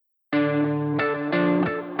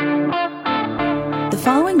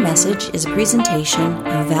message is a presentation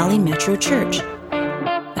of Valley Metro Church,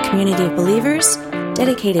 a community of believers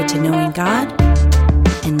dedicated to knowing God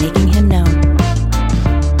and making Him known.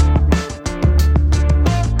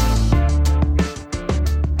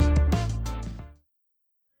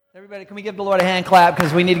 Everybody, can we give the Lord a hand clap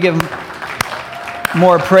because we need to give Him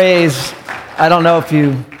more praise. I don't know if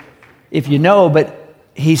you know, but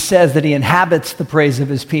He says that He inhabits the praise of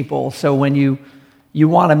His people. So when you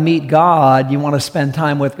want to meet God, you want to spend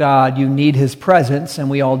time with God, you need His presence, and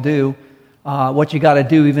we all do. What you got to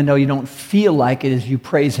do, even though you don't feel like it, is you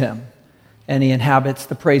praise Him, and He inhabits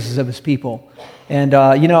the praises of His people. And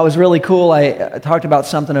it was really cool. I talked about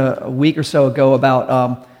something a week or so ago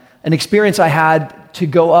about an experience I had to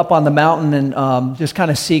go up on the mountain and just kind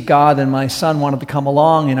of seek God. And my son wanted to come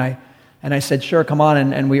along, and I said, "Sure, come on."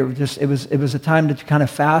 And we were just it was a time to kind of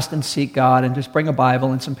fast and seek God, and just bring a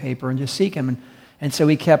Bible and some paper and just seek Him. And so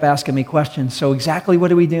he kept asking me questions. So exactly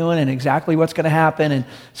what are we doing, and exactly what's going to happen? And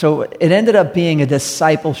so it ended up being a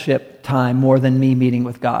discipleship time more than me meeting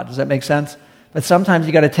with God. Does that make sense? But sometimes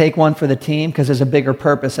you got to take one for the team because there's a bigger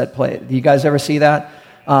purpose at play. Do you guys ever see that?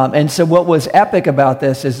 And so what was epic about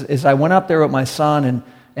this is I went up there with my son,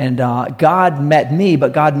 and God met me,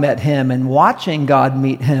 but God met him. And watching God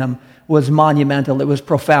meet him was monumental. It was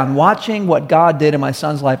profound. Watching what God did in my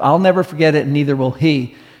son's life, I'll never forget it, and neither will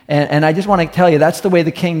he. And I just want to tell you, that's the way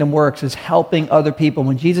the kingdom works, is helping other people.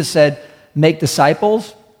 When Jesus said, make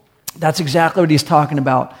disciples, that's exactly what He's talking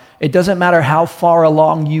about. It doesn't matter how far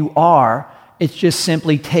along you are, it's just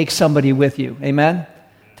simply take somebody with you. Amen?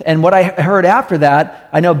 And what I heard after that,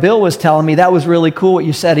 I know Bill was telling me, that was really cool what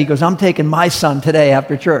you said. He goes, I'm taking my son today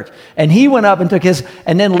after church. And he went up and took his,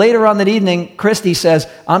 and then later on that evening, Christy says,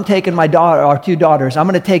 I'm taking my daughter, our two daughters, I'm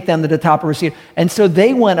going to take them to the top of Receiver. And so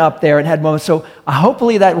they went up there and had moments. So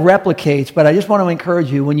hopefully that replicates, but I just want to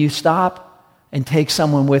encourage you, when you stop and take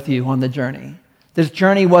someone with you on the journey. This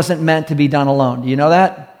journey wasn't meant to be done alone. Do you know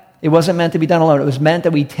that? It wasn't meant to be done alone. It was meant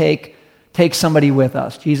that we take somebody with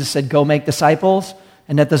us. Jesus said, go make disciples.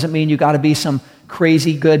 And that doesn't mean you got to be some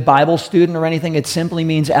crazy good Bible student or anything. It simply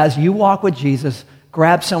means as you walk with Jesus,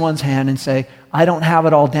 grab someone's hand and say, I don't have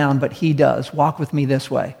it all down, but He does. Walk with me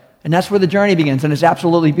this way. And that's where the journey begins, and it's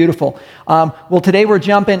absolutely beautiful. Well, today we're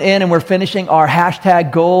jumping in and we're finishing our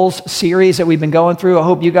 #Goals series that we've been going through. I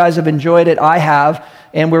hope you guys have enjoyed it. I have.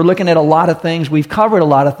 And we're looking at a lot of things. We've covered a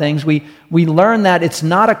lot of things. We learned that it's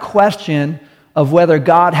not a question of whether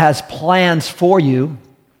God has plans for you.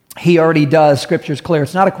 He already does. Scripture's clear.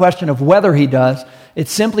 It's not a question of whether He does.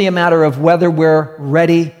 It's simply a matter of whether we're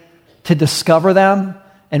ready to discover them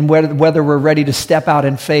and whether we're ready to step out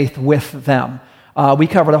in faith with them. We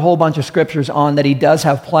covered a whole bunch of scriptures on that He does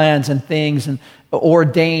have plans and things and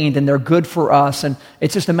ordained, and they're good for us. And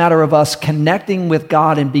it's just a matter of us connecting with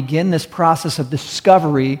God and begin this process of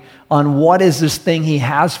discovery on what is this thing He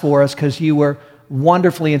has for us, because you were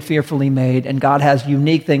wonderfully and fearfully made, and God has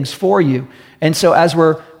unique things for you. And so as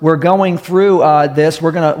we're going through this,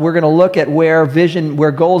 we're gonna look at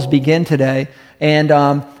where goals begin today.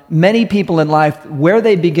 And many people in life, where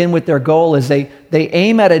they begin with their goal is they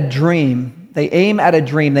aim at a dream. They aim at a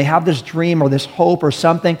dream. They have this dream or this hope or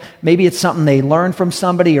something. Maybe it's something they learned from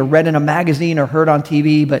somebody or read in a magazine or heard on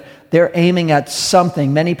TV, but they're aiming at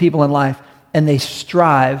something, many people in life, and they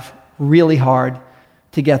strive really hard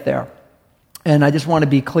to get there. And I just want to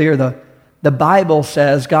be clear, the Bible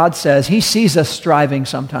says, God says, He sees us striving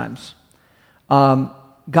sometimes.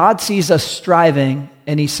 God sees us striving,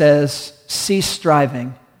 and He says, cease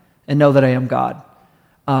striving and know that I am God.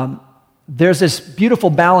 There's this beautiful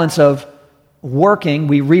balance of working.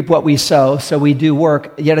 We reap what we sow, so we do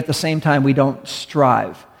work, yet at the same time we don't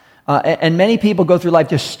strive. And many people go through life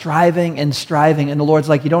just striving, and the Lord's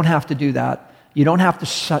like, you don't have to do that. You don't have to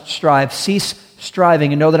strive. Cease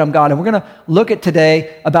striving and know that I'm God. And we're going to look at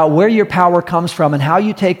today about where your power comes from and how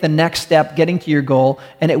you take the next step getting to your goal.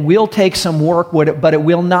 And it will take some work, but it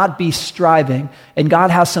will not be striving. And God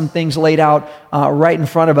has some things laid out right in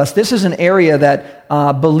front of us. This is an area that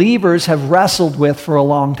believers have wrestled with for a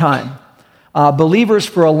long time. Believers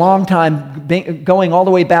for a long time, going all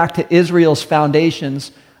the way back to Israel's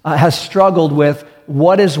foundations, has struggled with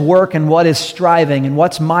what is work and what is striving, and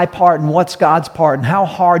what's my part and what's God's part, and how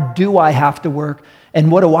hard do I have to work, and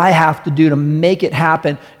what do I have to do to make it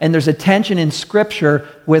happen? And there's a tension in Scripture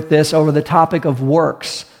with this over the topic of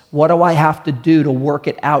works. What do I have to do to work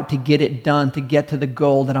it out, to get it done, to get to the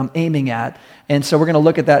goal that I'm aiming at? And so we're going to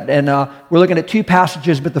look at that, and we're looking at two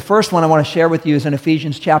passages, but the first one I want to share with you is in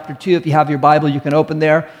Ephesians chapter 2. If you have your Bible, you can open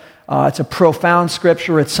there. It's a profound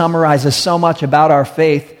scripture. It summarizes so much about our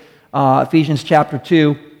faith. Ephesians chapter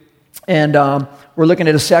 2, and we're looking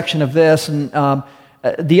at a section of this, and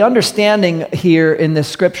The understanding here in this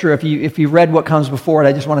scripture, if you read what comes before it,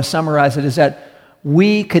 I just want to summarize it, is that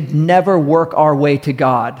we could never work our way to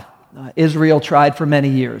God. Israel tried for many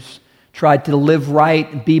years, tried to live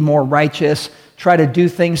right, be more righteous, try to do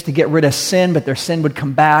things to get rid of sin, but their sin would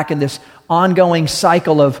come back, and this ongoing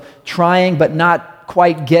cycle of trying but not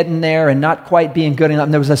quite getting there and not quite being good enough.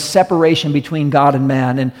 And there was a separation between God and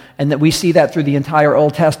man, and that we see that through the entire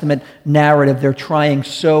Old Testament narrative. They're trying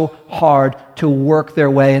so hard to work their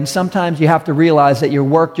way, and sometimes you have to realize that your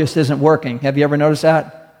work just isn't working. Have you ever noticed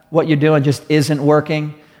that? What you're doing just isn't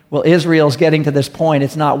working. Well, Israel's getting to this point,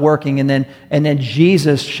 it's not working, and then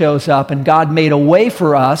Jesus shows up, and God made a way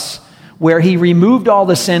for us where he removed all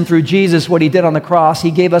the sin through Jesus, what he did on the cross.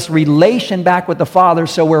 He gave us relation back with the Father,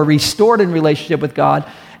 so we're restored in relationship with God.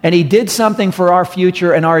 And he did something for our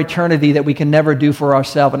future and our eternity that we can never do for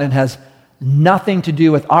ourselves. And it has nothing to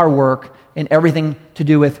do with our work and everything to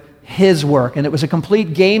do with his work. And it was a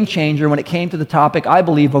complete game changer when it came to the topic, I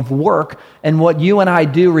believe, of work and what you and I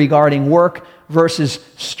do regarding work versus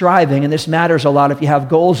striving. And this matters a lot if you have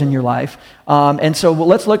goals in your life. And so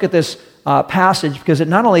let's look at this passage, because it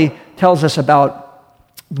not only tells us about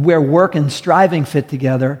where work and striving fit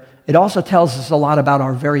together, it also tells us a lot about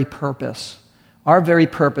our very purpose. Our very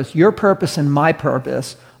purpose, your purpose and my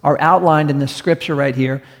purpose, are outlined in this scripture right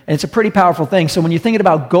here. And it's a pretty powerful thing. So when you're thinking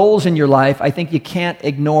about goals in your life, I think you can't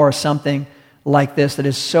ignore something like this that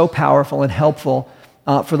is so powerful and helpful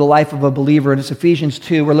for the life of a believer. And it's Ephesians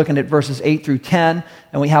 2. We're looking at verses 8 through 10,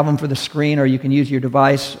 and we have them for the screen, or you can use your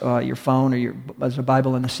device, your phone, or there's a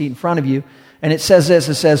Bible in the seat in front of you. And it says this,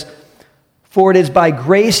 it says, "For it is by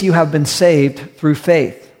grace you have been saved through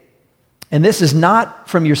faith. And this is not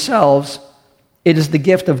from yourselves, it is the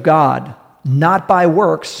gift of God, not by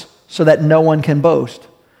works, so that no one can boast.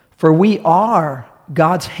 For we are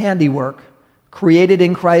God's handiwork, created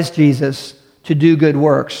in Christ Jesus to do good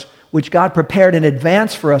works, which God prepared in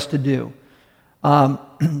advance for us to do."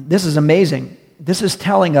 This is amazing. This is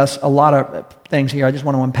telling us a lot of things here. I just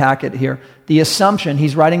want to unpack it here. The assumption,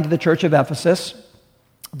 he's writing to the church of Ephesus.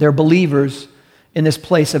 They're believers in this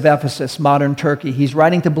place of Ephesus, modern Turkey. He's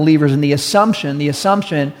writing to believers, and the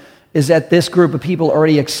assumption is that this group of people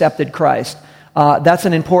already accepted Christ. That's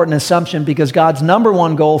an important assumption, because God's number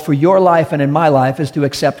one goal for your life and in my life is to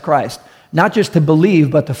accept Christ. Not just to believe,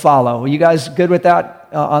 but to follow. Are you guys good with that,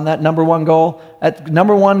 on that number one goal? That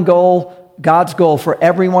number one goal, God's goal for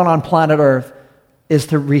everyone on planet Earth, is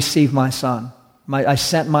to receive my son. I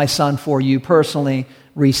sent my son for you personally.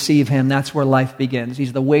 Receive him. That's where life begins.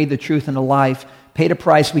 He's the way, the truth, and the life. Paid a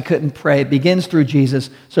price we couldn't pay. It begins through Jesus.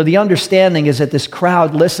 So the understanding is that this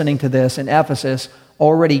crowd listening to this in Ephesus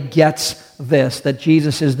already gets this, that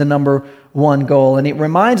Jesus is the number one goal. And it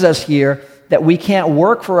reminds us here that we can't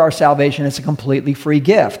work for our salvation. It's a completely free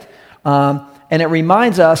gift. And it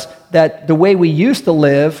reminds us that the way we used to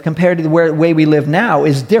live compared to the way we live now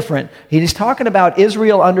is different. He's talking about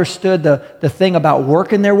Israel understood the thing about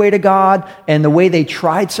working their way to God and the way they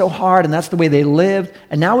tried so hard, and that's the way they lived.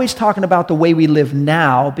 And now he's talking about the way we live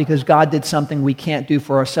now, because God did something we can't do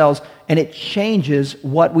for ourselves, and it changes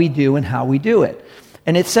what we do and how we do it.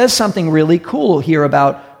 And it says something really cool here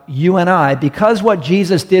about you and I, because what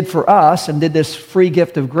Jesus did for us and did this free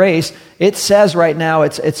gift of grace, it says right now,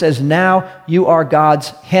 it says, now you are God's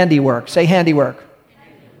handiwork. Say handiwork.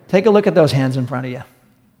 Take a look at those hands in front of you.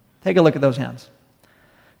 Take a look at those hands.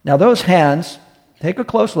 Now those hands, take a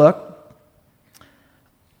close look.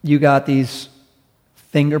 You got these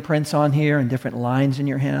fingerprints on here and different lines in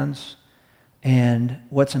your hands. And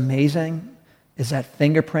what's amazing is that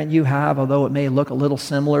fingerprint you have, although it may look a little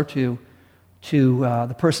similar to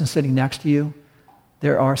the person sitting next to you,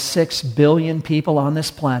 there are 6 billion people on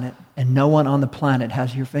this planet, and no one on the planet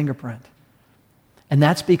has your fingerprint. And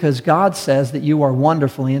that's because God says that you are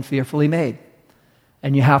wonderfully and fearfully made.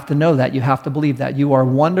 And you have to know that. You have to believe that. You are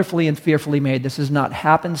wonderfully and fearfully made. This is not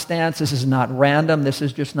happenstance. This is not random. This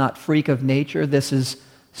is just not freak of nature. This is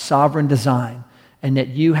sovereign design. And that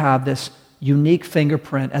you have this unique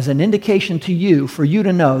fingerprint as an indication to you, for you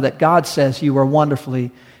to know that God says you are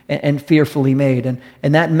wonderfully and fearfully made.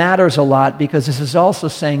 And that matters a lot, because this is also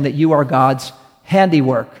saying that you are God's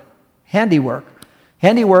handiwork. Handiwork.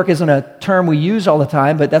 Handiwork isn't a term we use all the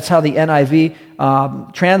time, but that's how the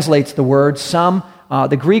NIV translates the word.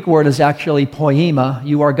 The Greek word is actually poema.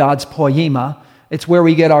 You are God's poema. It's where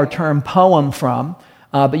we get our term poem from.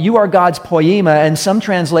 But you are God's poema, and some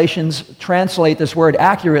translations translate this word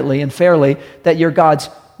accurately and fairly, that you're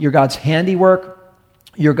God's handiwork,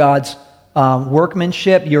 you're God's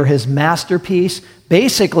workmanship, you're his masterpiece.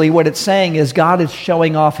 Basically, what it's saying is God is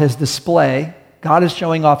showing off his display. God is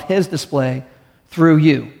showing off his display through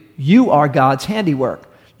you. You are God's handiwork.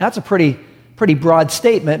 That's a pretty broad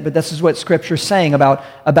statement, but this is what Scripture's saying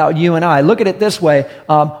about you and I. Look at it this way.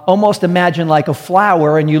 Almost imagine like a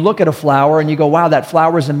flower, and you look at a flower and you go, wow, that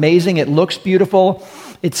flower is amazing. It looks beautiful.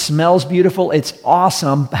 It smells beautiful. It's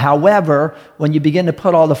awesome. However, when you begin to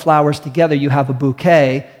put all the flowers together, you have a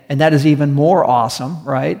bouquet, and that is even more awesome,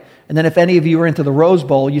 right? And then if any of you are into the Rose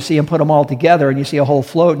Bowl, you see them put them all together, and you see a whole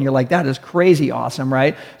float, and you're like, that is crazy awesome,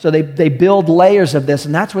 right? So they build layers of this,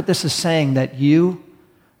 and that's what this is saying, that you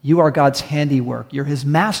are God's handiwork. You're his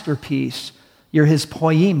masterpiece. You're his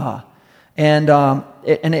poema. And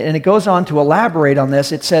it goes on to elaborate on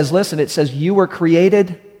this. It says, listen, it says, you were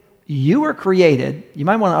created. You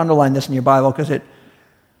might want to underline this in your Bible because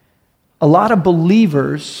a lot of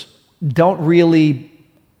believers don't really,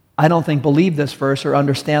 I don't think, believe this verse or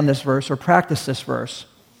understand this verse or practice this verse.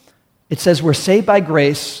 It says we're saved by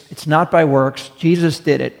grace. It's not by works. Jesus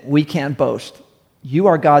did it. We can't boast. You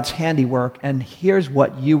are God's handiwork, and here's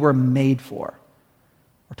what you were made for.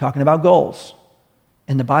 We're talking about goals.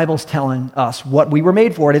 And the Bible's telling us what we were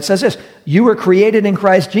made for. And it says this, you were created in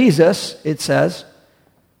Christ Jesus, it says,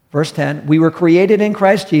 verse 10, we were created in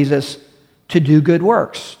Christ Jesus to do good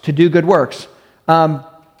works. To do good works.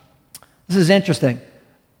 This is interesting.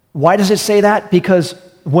 Why does it say that? Because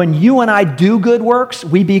when you and I do good works,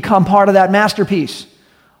 we become part of that masterpiece.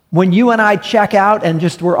 When you and I check out and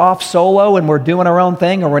just we're off solo and we're doing our own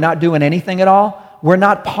thing or we're not doing anything at all, we're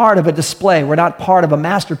not part of a display. We're not part of a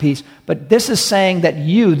masterpiece. But this is saying that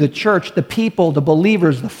you, the church, the people, the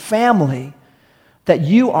believers, the family, that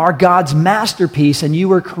you are God's masterpiece and you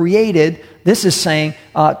were created, this is saying,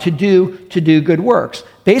 to do good works.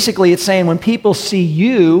 Basically, it's saying when people see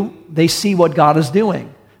you, they see what God is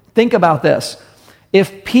doing. Think about this.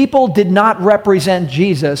 If people did not represent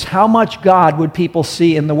Jesus, how much God would people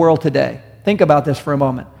see in the world today? Think about this for a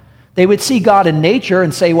moment. They would see God in nature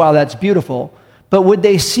and say, wow, that's beautiful. But would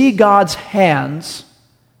they see God's hands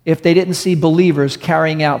if they didn't see believers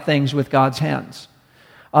carrying out things with God's hands?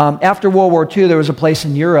 After World War II, there was a place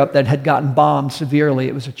in Europe that had gotten bombed severely.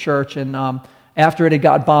 It was a church, and after it had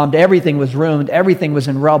got bombed, everything was ruined. Everything was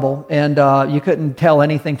in rubble, and you couldn't tell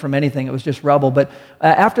anything from anything. It was just rubble. But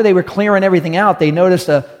after they were clearing everything out, they noticed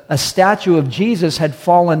a statue of Jesus had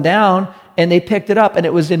fallen down, and they picked it up, and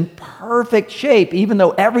it was in perfect shape. Even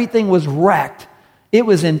though everything was wrecked, it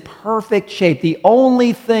was in perfect shape. The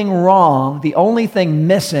only thing wrong, the only thing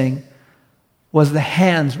missing was the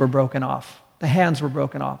hands were broken off. The hands were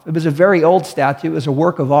broken off. It was a very old statue. It was a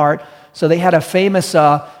work of art. So they had a famous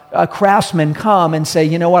craftsman come and say,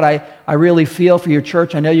 you know what, I really feel for your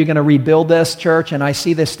church. I know you're going to rebuild this church, and I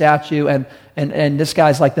see this statue, and this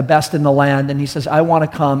guy's like the best in the land. And he says, I want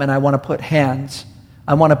to come and I want to put hands.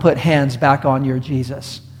 I want to put hands back on your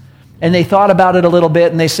Jesus. And they thought about it a little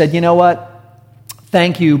bit, and they said, you know what,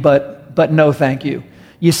 thank you, but no thank you.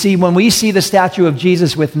 You see, when we see the statue of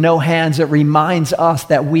Jesus with no hands, it reminds us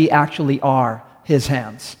that we actually are his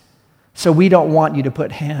hands. So we don't want you to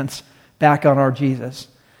put hands back on our Jesus.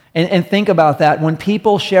 And think about that. When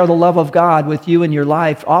people share the love of God with you in your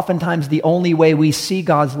life, oftentimes the only way we see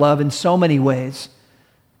God's love in so many ways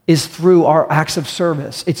is through our acts of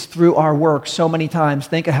service. It's through our work so many times.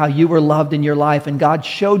 Think of how you were loved in your life and God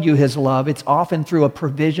showed you his love. It's often through a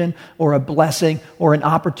provision or a blessing or an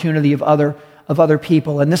opportunity of other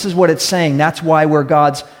people. And this is what it's saying. That's why we're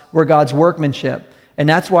God's workmanship. And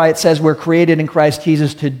that's why it says we're created in Christ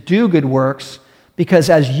Jesus to do good works, because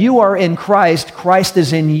as you are in Christ, Christ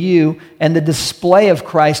is in you, and the display of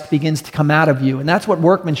Christ begins to come out of you. And that's what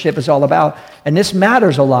workmanship is all about. And this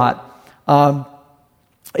matters a lot.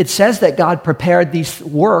 It says that God prepared these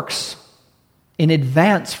works in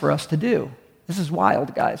advance for us to do. This is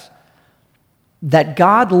wild, guys. That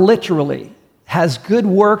God literally has good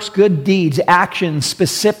works, good deeds, actions,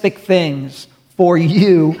 specific things for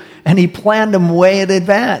you, and he planned them way in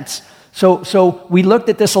advance. So we looked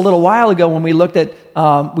at this a little while ago when we looked at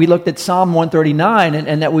Psalm 139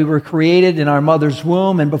 and that we were created in our mother's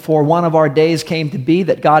womb and before one of our days came to be,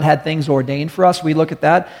 that God had things ordained for us. We look at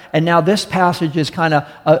that. And now this passage is kind of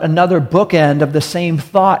another bookend of the same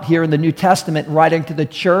thought here in the New Testament, writing to the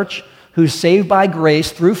church who's saved by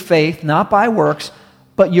grace through faith, not by works,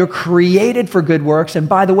 but you're created for good works. And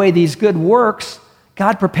by the way, these good works,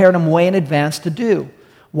 God prepared them way in advance to do.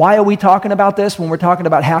 Why are we talking about this when we're talking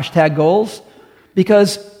about hashtag goals?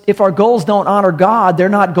 Because if our goals don't honor God, they're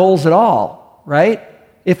not goals at all, right?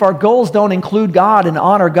 If our goals don't include God and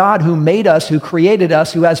honor God who made us, who created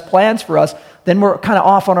us, who has plans for us, then we're kind of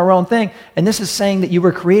off on our own thing. And this is saying that you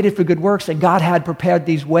were created for good works and God had prepared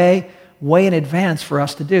these way in advance for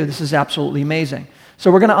us to do. This is absolutely amazing. So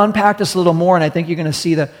we're going to unpack this a little more, and I think you're going to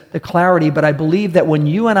see the clarity, but I believe that when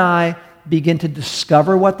you and I begin to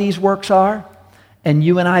discover what these works are, and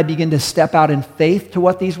you and I begin to step out in faith to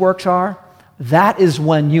what these works are, that is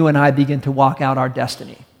when you and I begin to walk out our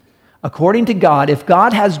destiny. According to God, if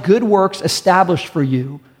God has good works established for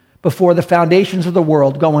you before the foundations of the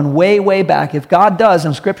world, going way, way back, if God does,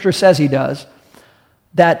 and Scripture says He does,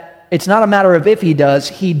 that it's not a matter of if He does,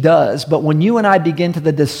 He does. But when you and I begin to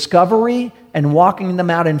the discovery and walking them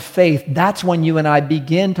out in faith, that's when you and I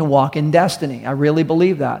begin to walk in destiny. I really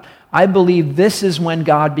believe that. I believe this is when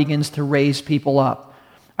God begins to raise people up.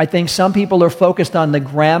 I think some people are focused on the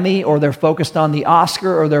Grammy, or they're focused on the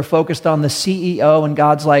Oscar, or they're focused on the CEO, and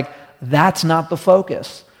God's like, that's not the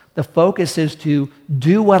focus. The focus is to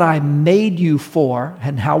do what I made you for,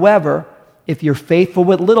 and however, if you're faithful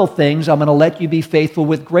with little things, I'm going to let you be faithful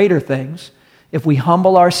with greater things. If we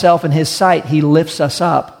humble ourselves in His sight, He lifts us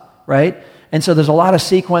up, right? And so there's a lot of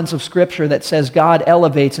sequence of Scripture that says God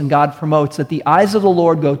elevates and God promotes, that the eyes of the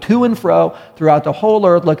Lord go to and fro throughout the whole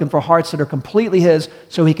earth looking for hearts that are completely His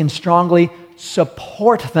so He can strongly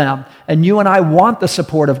support them. And you and I want the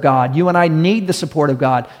support of God. You and I need the support of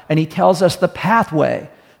God. And He tells us the pathway.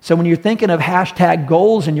 So when you're thinking of hashtag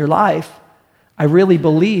goals in your life, I really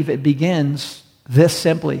believe it begins this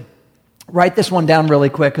simply. Write this one down really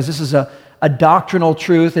quick, because this is a doctrinal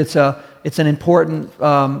truth. It's an important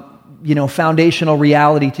foundational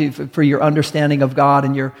reality for your understanding of God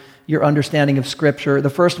and your understanding of Scripture. The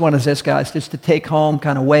first one is this, guys, just to take home,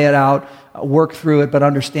 kind of weigh it out, work through it, but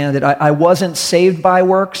understand it. I wasn't saved by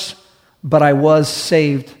works, but I was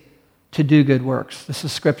saved to do good works. This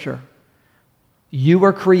is Scripture. You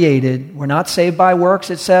were created. We're not saved by works,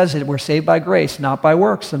 it says. We're saved by grace, not by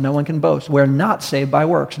works, so no one can boast. We're not saved by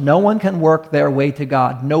works. No one can work their way to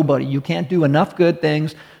God. Nobody. You can't do enough good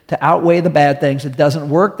things to outweigh the bad things. It doesn't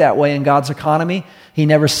work that way in God's economy. He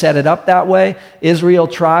never set it up that way. Israel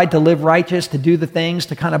tried to live righteous, to do the things,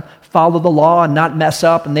 to kind of follow the law and not mess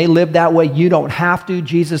up, and they lived that way. You don't have to.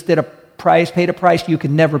 Jesus paid a price you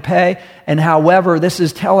could never pay. And however, this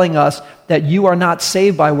is telling us that you are not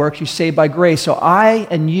saved by works, you're saved by grace. So I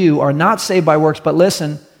and you are not saved by works, but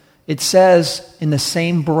listen, it says in the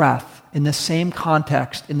same breath, in the same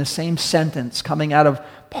context, in the same sentence coming out of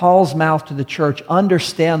Paul's mouth to the church,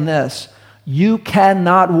 understand this: you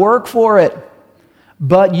cannot work for it,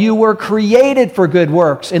 but you were created for good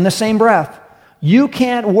works. In the same breath, you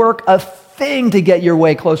can't work a thing to get your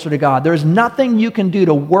way closer to God. There's nothing you can do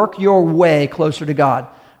to work your way closer to God.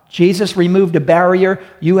 Jesus removed a barrier.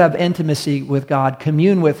 You have intimacy with God.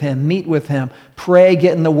 Commune with Him. Meet with Him. Pray,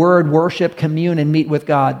 get in the Word, worship, commune, and meet with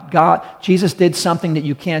God. Jesus did something that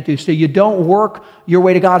you can't do. So you don't work your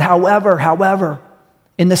way to God. However,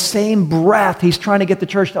 in the same breath, He's trying to get the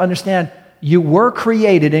church to understand you were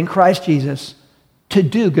created in Christ Jesus to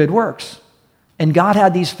do good works. And God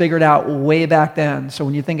had these figured out way back then. So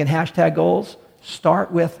when you're thinking hashtag goals,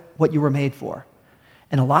 start with what you were made for.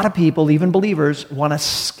 And a lot of people, even believers, want to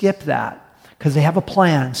skip that because they have a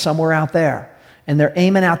plan somewhere out there. And they're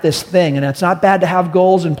aiming at this thing. And it's not bad to have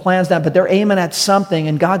goals and plans down, but they're aiming at something.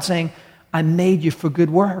 And God's saying, I made you for good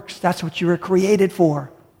works. That's what you were created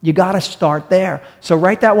for. You got to start there. So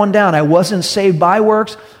write that one down. I wasn't saved by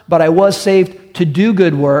works, but I was saved to do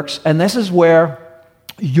good works. And this is where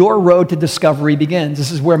your road to discovery begins.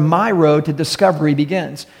 This is where my road to discovery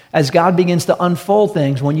begins. As God begins to unfold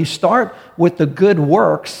things, when you start with the good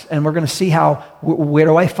works, and we're going to see where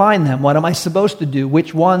do I find them? What am I supposed to do?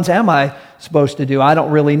 Which ones am I supposed to do? I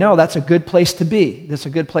don't really know. That's a good place to be. That's a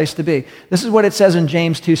good place to be. This is what it says in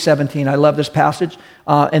James 2:17. I love this passage.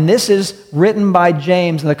 And this is written by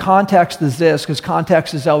James. And the context is this, because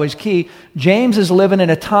context is always key. James is living in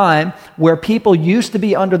a time where people used to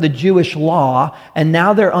be under the Jewish law, and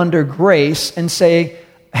now they're under grace, and say,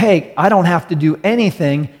 hey, I don't have to do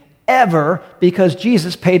anything ever because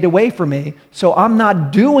Jesus paid the way for me. So I'm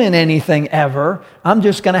not doing anything ever. I'm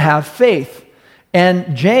just going to have faith.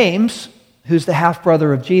 And James, who's the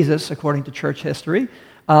half-brother of Jesus, according to church history,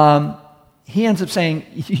 he ends up saying,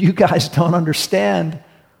 you guys don't understand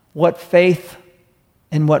what faith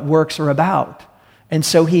and what works are about. And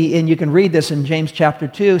so and you can read this in James chapter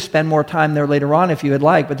 2, spend more time there later on if you would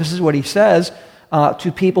like, but this is what he says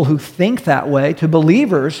to people who think that way, to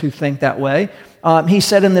believers who think that way. He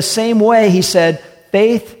said in the same way, he said,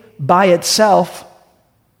 faith by itself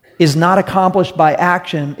is not accomplished by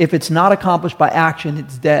action. If it's not accomplished by action,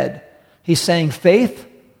 it's dead. He's saying faith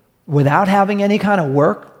without having any kind of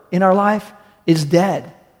work in our life is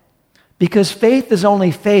dead. Because faith is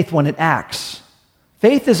only faith when it acts.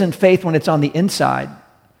 Faith isn't faith when it's on the inside.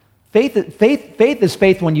 Faith is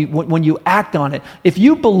faith when you act on it. If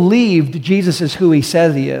you believed Jesus is who he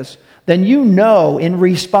says he is, then you know in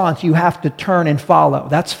response you have to turn and follow.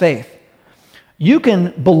 That's faith. You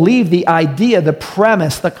can believe the idea, the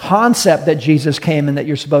premise, the concept that Jesus came and that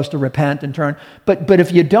you're supposed to repent and turn. But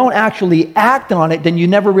if you don't actually act on it, then you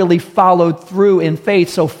never really followed through in faith.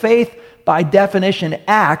 So faith, by definition,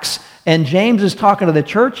 acts. And James is talking to the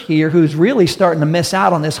church here who's really starting to miss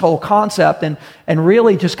out on this whole concept and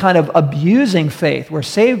really just kind of abusing faith. We're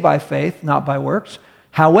saved by faith, not by works.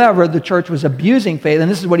 However, the church was abusing faith. And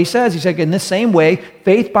this is what he says. He said, in this same way,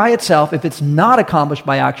 faith by itself, if it's not accomplished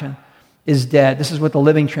by action, is dead. This is what the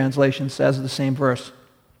Living Translation says in the same verse.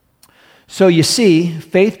 So you see,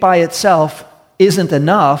 faith by itself isn't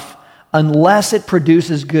enough unless it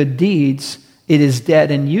produces good deeds. It is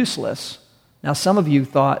dead and useless. Now, some of you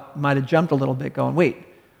might have jumped a little bit going, wait,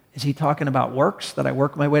 is he talking about works, that I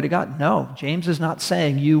work my way to God? No, James is not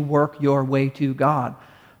saying you work your way to God.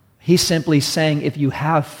 He's simply saying if you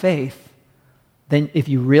have faith, then if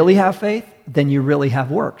you really have faith, then you really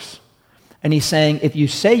have works. And he's saying if you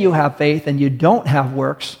say you have faith and you don't have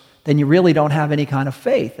works, then you really don't have any kind of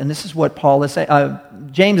faith. And this is what Paul is saying.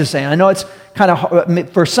 James is saying. I know it's kind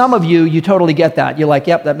of, for some of you, you totally get that. You're like,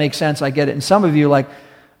 yep, that makes sense, I get it. And some of you are like,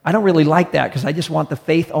 I don't really like that because I just want the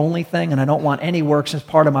faith-only thing and I don't want any works as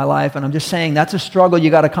part of my life. And I'm just saying that's a struggle you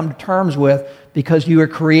got to come to terms with because you were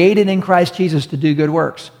created in Christ Jesus to do good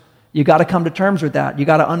works. You got to come to terms with that. You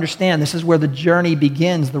got to understand this is where the journey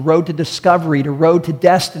begins. The road to discovery, the road to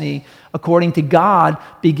destiny, according to God,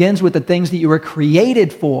 begins with the things that you were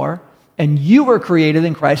created for, and you were created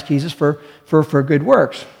in Christ Jesus for good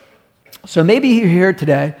works. So maybe you're here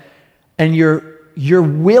today and you're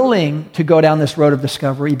willing to go down this road of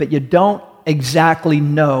discovery, but you don't exactly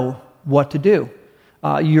know what to do.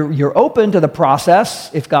 You're open to the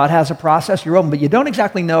process. If God has a process, you're open, but you don't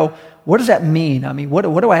exactly know, what does that mean? I mean, what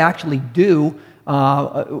do I actually do?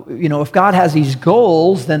 If God has these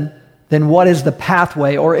goals, then what is the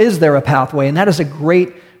pathway, or is there a pathway? And that is a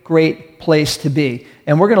great, great place to be.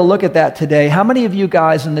 And we're going to look at that today. How many of you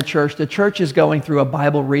guys in the church is going through a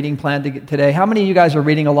Bible reading plan today? How many of you guys are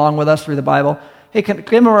reading along with us through the Bible? Hey, give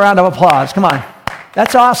them a round of applause. Come on.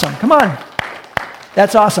 That's awesome. Come on.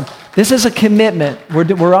 That's awesome. This is a commitment.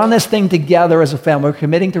 We're on this thing together as a family. We're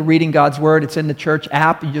committing to reading God's Word. It's in the church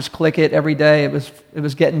app. You just click it every day. It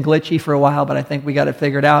was getting glitchy for a while, but I think we got it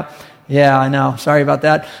figured out. Yeah, I know. Sorry about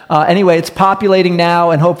that. Anyway, it's populating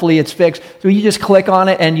now, and hopefully it's fixed. So you just click on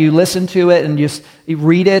it, and you listen to it, and you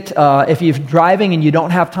read it. If you're driving and you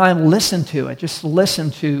don't have time, listen to it. Just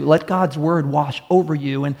let God's Word wash over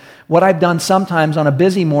you. And what I've done sometimes on a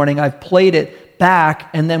busy morning, I've played it back,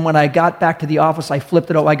 and then when I got back to the office, I flipped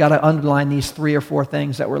it over. I got to underline these 3 or 4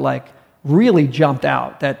 things that were like really jumped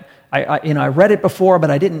out. That I read it before, but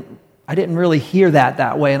I didn't really hear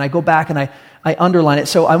that way. And I go back and I underline it.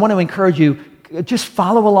 So I want to encourage you, just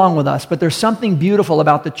follow along with us. But there's something beautiful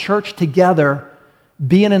about the church together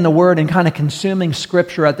being in the Word and kind of consuming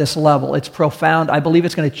Scripture at this level. It's profound. I believe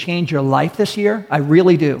it's going to change your life this year. I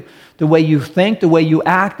really do. The way you think, the way you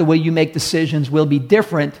act, the way you make decisions will be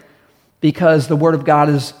different because the Word of God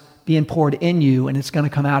is being poured in you and it's going to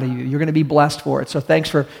come out of you. You're going to be blessed for it. So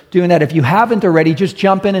thanks for doing that. If you haven't already, just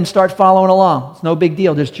jump in and start following along. It's no big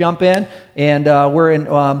deal. Just jump in. And we're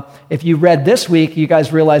in, if you read this week, you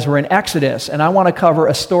guys realize we're in Exodus. And I want to cover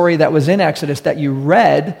a story that was in Exodus that you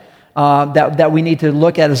read that we need to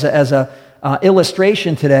look at as a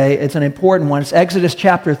illustration today. It's an important one. It's Exodus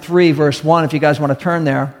chapter 3, verse 1, if you guys want to turn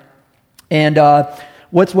there. And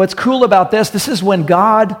what's cool about this is when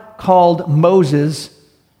God called Moses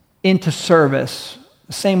into service.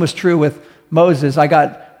 The same was true with Moses.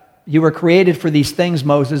 You were created for these things,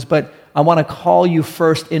 Moses, but I want to call you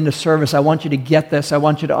first into service. I want you to get this. I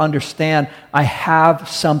want you to understand I have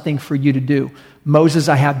something for you to do. Moses,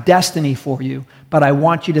 I have destiny for you, but I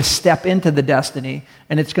want you to step into the destiny,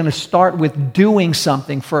 and it's going to start with doing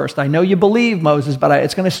something first. I know you believe, Moses, but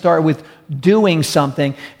it's going to start with doing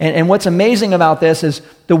something. And what's amazing about this is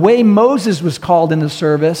the way Moses was called into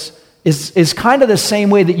service is kind of the same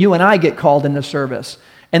way that you and I get called into service.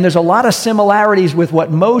 And there's a lot of similarities with what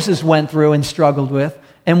Moses went through and struggled with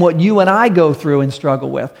and what you and I go through and struggle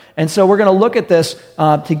with. And so we're going to look at this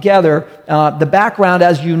together. The background,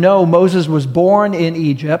 as you know, Moses was born in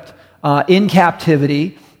Egypt, in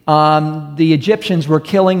captivity. The Egyptians were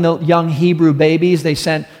killing the young Hebrew babies. They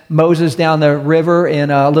sent Moses down the river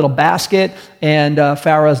in a little basket, and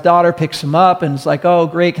Pharaoh's daughter picks him up, and it's like, oh,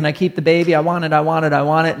 great, can I keep the baby? I want it.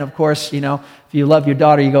 And of course, if you love your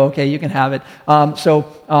daughter, you go, okay, you can have it.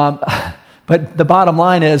 But the bottom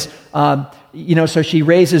line is, So she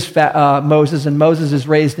raises Moses, and Moses is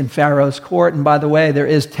raised in Pharaoh's court. And by the way, there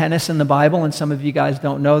is tennis in the Bible, and some of you guys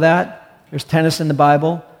don't know that. There's tennis in the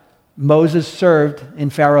Bible. Moses served in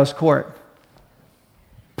Pharaoh's court.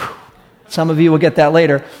 Some of you will get that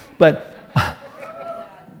later, but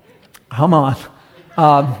come on.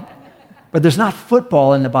 But there's not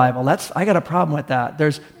football in the Bible. I got a problem with that.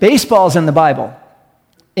 There's baseball's in the Bible.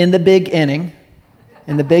 In the big inning,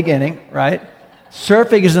 right?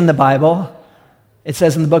 Surfing is in the Bible. It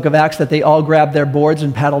says in the book of Acts that they all grabbed their boards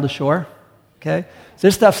and paddled ashore. Okay? So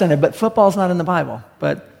this stuff's in there, but football's not in the Bible.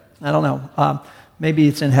 But I don't know. Maybe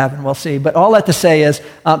it's in heaven. We'll see. But all that to say is,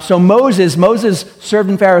 so Moses served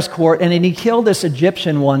in Pharaoh's court, and then he killed this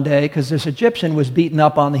Egyptian one day because this Egyptian was beating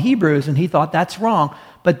up on the Hebrews, and he thought that's wrong.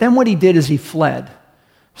 But then what he did is he fled.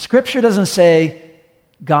 Scripture doesn't say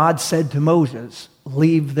God said to Moses,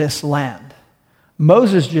 leave this land.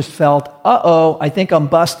 Moses just felt, I think I'm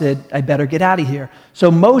busted. I better get out of here.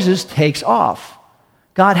 So Moses takes off.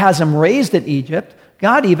 God has him raised in Egypt.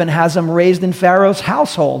 God even has him raised in Pharaoh's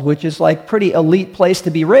household, which is like pretty elite place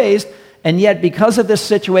to be raised. And yet because of this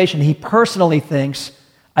situation, he personally thinks,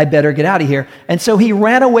 I better get out of here. And so he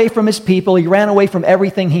ran away from his people. He ran away from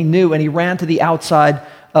everything he knew, and he ran to the outside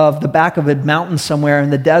of the back of a mountain somewhere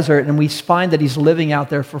in the desert. And we find that he's living out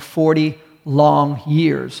there for 40 long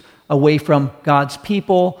years, away from God's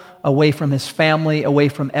people, away from his family, away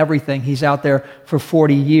from everything. He's out there for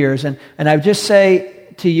 40 years. And I would just say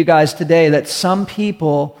to you guys today that some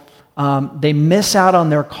people, they miss out on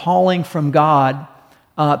their calling from God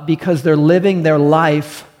because they're living their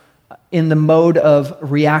life in the mode of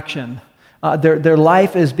reaction. Their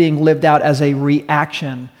life is being lived out as a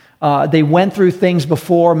reaction. They went through things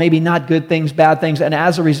before, maybe not good things, bad things, and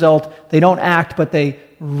as a result, they don't act, but they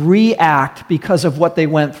react because of what they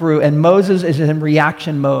went through. And Moses is in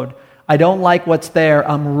reaction mode. I don't like what's there.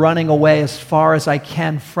 I'm running away as far as I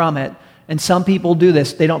can from it. And some people do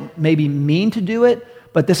this. They don't maybe mean to do it,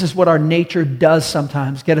 but this is what our nature does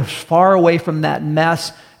sometimes. Get as far away from that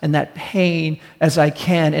mess and that pain as I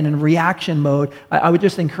can. And in reaction mode, I would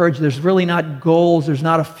just encourage, there's really not goals, there's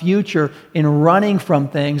not a future in running from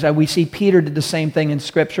things. We see Peter did the same thing in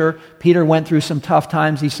Scripture. Peter went through some tough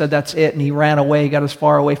times. He said that's it, and he ran away. He got as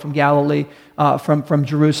far away from Galilee, from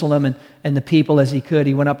Jerusalem and the people as he could.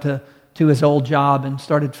 He went up to his old job and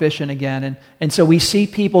started fishing again. And so we see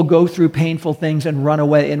people go through painful things and run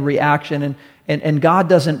away in reaction. And God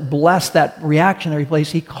doesn't bless that reactionary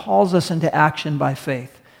place. He calls us into action by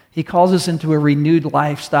faith. He calls us into a renewed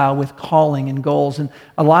lifestyle with calling and goals. And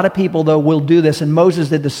a lot of people, though, will do this. And Moses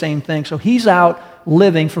did the same thing. So he's out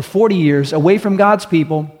living for 40 years away from God's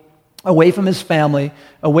people, away from his family,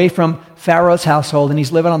 away from Pharaoh's household. And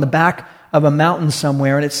he's living on the back of a mountain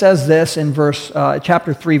somewhere. And it says this in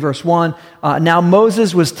chapter 3, verse 1. Now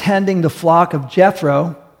Moses was tending the flock of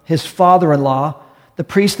Jethro, his father-in-law, the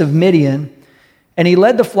priest of Midian. And he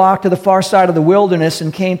led the flock to the far side of the wilderness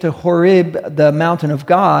and came to Horeb, the mountain of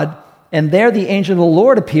God. And there the angel of the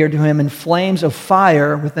Lord appeared to him in flames of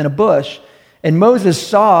fire within a bush. And Moses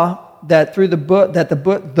saw that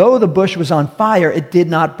though the bush was on fire, it did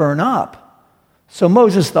not burn up. So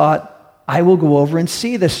Moses thought, I will go over and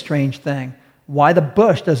see this strange thing, why the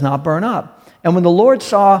bush does not burn up. And when the Lord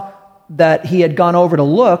saw that he had gone over to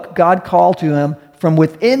look, God called to him from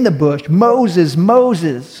within the bush, Moses,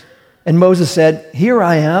 Moses. And Moses said, here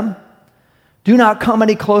I am. Do not come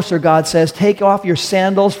any closer, God says. Take off your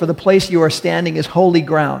sandals, for the place you are standing is holy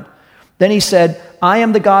ground. Then he said, I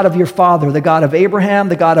am the God of your father, the God of Abraham,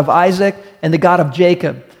 the God of Isaac, and the God of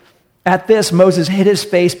Jacob. At this, Moses hid his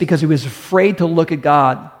face because he was afraid to look at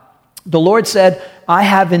God. The Lord said, I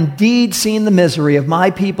have indeed seen the misery of my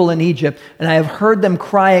people in Egypt, and I have heard them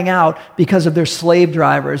crying out because of their slave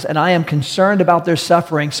drivers, and I am concerned about their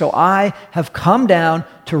suffering. So I have come down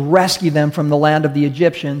to rescue them from the land of the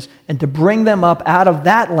Egyptians and to bring them up out of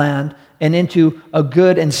that land and into a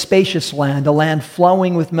good and spacious land, a land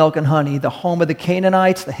flowing with milk and honey, the home of the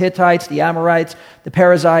Canaanites, the Hittites, the Amorites, the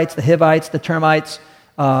Perizzites, the Hivites, the Termites,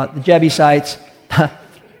 the Jebusites.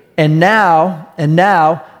 And now,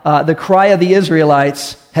 the cry of the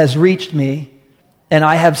Israelites has reached me, and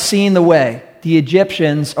I have seen the way. The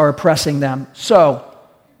Egyptians are oppressing them. So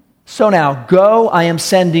now, go, I am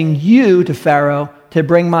sending you to Pharaoh to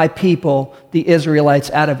bring my people, the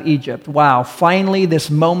Israelites, out of Egypt. Wow, finally this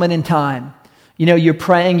moment in time. You know, you're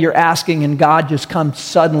praying, you're asking, and God just comes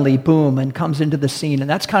suddenly, boom, and comes into the scene. And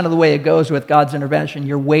that's kind of the way it goes with God's intervention.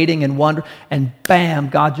 You're waiting and wonder, and bam,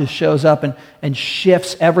 God just shows up and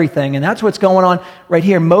shifts everything. And that's what's going on right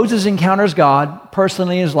here. Moses encounters God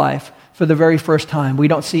personally in his life. for the very first time. We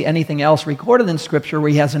don't see anything else recorded in Scripture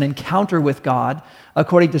where he has an encounter with God.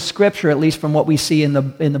 According to Scripture, at least from what we see in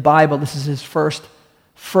the Bible, this is his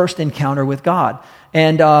first encounter with God.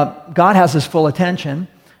 And God has his full attention,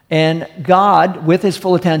 and God, with his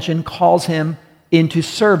full attention, calls him into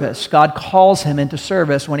service. God calls him into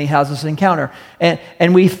service when he has this encounter.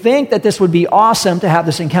 And we think that this would be awesome to have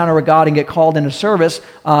this encounter with God and get called into service.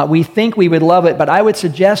 We think we would love it, but I would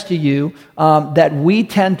suggest to you that we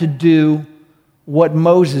tend to do what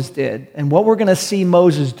Moses did. And what we're going to see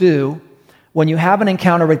Moses do when you have an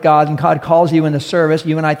encounter with God and God calls you into service,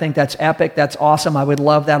 you and I think that's epic, that's awesome, I would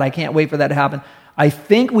love that, I can't wait for that to happen. I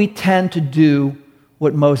think we tend to do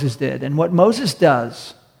what Moses did. And what Moses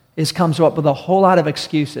does is comes up with a whole lot of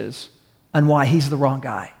excuses on why he's the wrong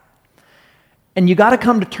guy. And you got to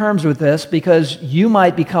come to terms with this, because you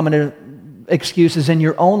might be coming to excuses in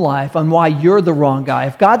your own life on why you're the wrong guy.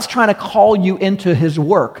 If God's trying to call you into his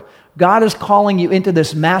work, God is calling you into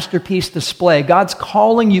this masterpiece display. God's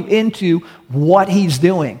calling you into what he's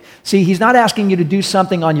doing. See, he's not asking you to do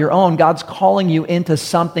something on your own. God's calling you into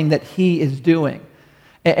something that he is doing.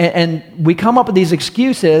 And we come up with these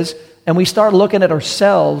excuses, and we start looking at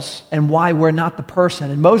ourselves and why we're not the person.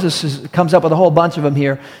 And Moses comes up with a whole bunch of them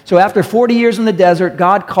here. So after 40 years in the desert,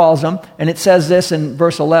 God calls him, and it says this in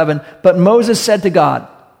verse 11, "But Moses said to God,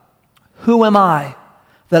 'Who am I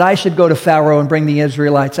that I should go to Pharaoh and bring the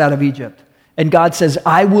Israelites out of Egypt?' And God says,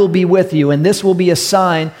 'I will be with you, and this will be a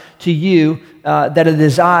sign to you that it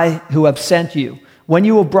is I who have sent you. When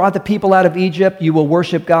you have brought the people out of Egypt, you will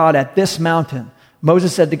worship God at this mountain.'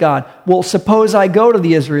 Moses said to God, 'Well, suppose I go to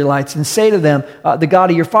the Israelites and say to them, the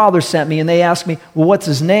God of your father sent me, and they ask me, well, what's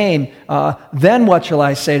his name? Then what shall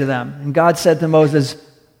I say to them?' And God said to Moses,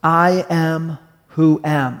 'I am who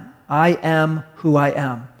am. I am who I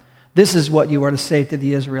am. This is what you are to say to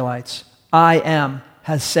the Israelites. I am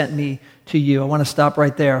has sent me to you.'" I want to stop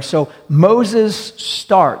right there. So Moses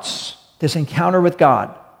starts this encounter with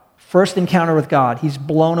God. First encounter with God. He's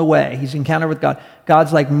blown away. He's encountered with God.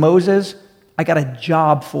 God's like, "Moses, I got a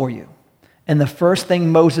job for you." And the first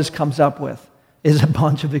thing Moses comes up with is a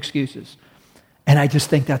bunch of excuses. And I just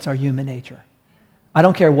think that's our human nature. I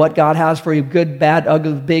don't care what God has for you, good, bad,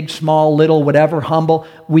 ugly, big, small, little, whatever, humble.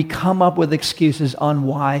 We come up with excuses on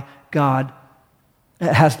why God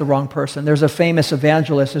has the wrong person. There's a famous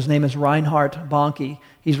evangelist. His name is Reinhard Bonnke.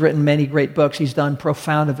 He's written many great books. He's done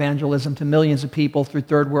profound evangelism to millions of people through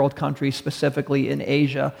third world countries, specifically in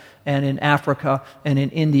Asia and in Africa and in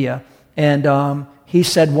India. And he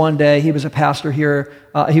said one day, he was a pastor here,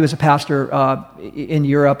 in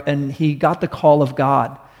Europe, and he got the call of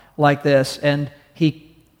God like this. And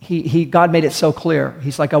God made it so clear.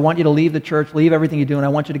 He's like, "I want you to leave the church, leave everything you do, and I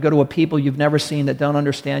want you to go to a people you've never seen that don't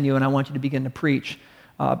understand you, and I want you to begin to preach."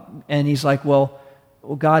 And he's like, well,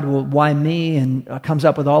 God, why me? And comes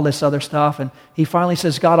up with all this other stuff. And he finally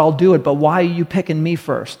says, "God, I'll do it, but why are you picking me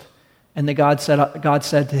first?" And God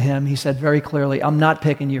said to him, he said very clearly, "I'm not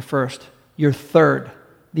picking you first. You're third."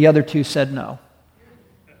 The other two said no.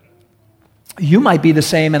 You might be the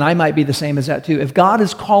same, and I might be the same as that too. If God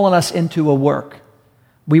is calling us into a work,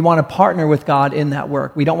 we want to partner with God in that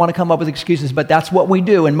work. We don't want to come up with excuses, but that's what we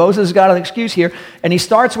do. And Moses got an excuse here, and he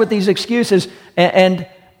starts with these excuses. And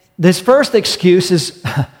this first excuse is,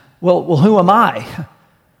 well, who am I?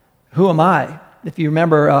 Who am I? If you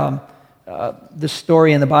remember the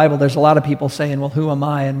story in the Bible, there's a lot of people saying, well, who am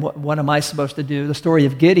I, and what am I supposed to do? The story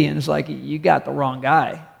of Gideon is like, you got the wrong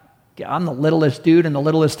guy. I'm the littlest dude in the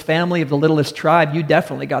littlest family of the littlest tribe. You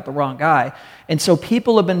definitely got the wrong guy. And so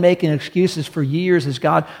people have been making excuses for years as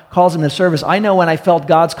God calls them to service. I know when I felt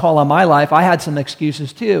God's call on my life, I had some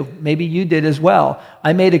excuses too. Maybe you did as well.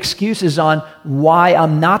 I made excuses on why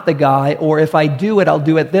I'm not the guy, or if I do it, I'll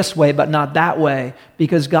do it this way, but not that way,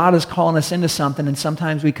 because God is calling us into something, and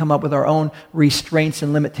sometimes we come up with our own restraints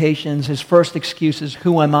and limitations. His first excuse is,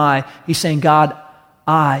 who am I? He's saying, God,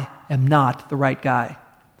 I am not the right guy.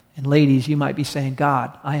 And ladies, you might be saying,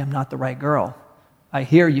 God, I am not the right girl. I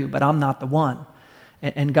hear you, but I'm not the one.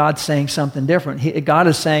 And God's saying something different. God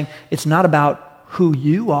is saying, it's not about who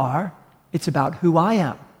you are, it's about who I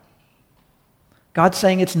am. God's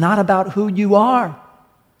saying it's not about who you are,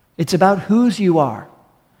 it's about whose you are.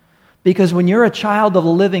 Because when you're a child of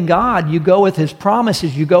the living God, you go with His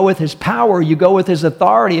promises, you go with His power, you go with His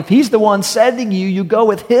authority. If He's the one sending you, you go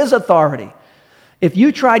with His authority. If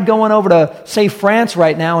you tried going over to, say, France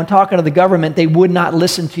right now and talking to the government, they would not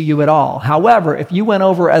listen to you at all. However, if you went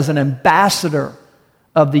over as an ambassador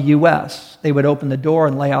of the U.S., they would open the door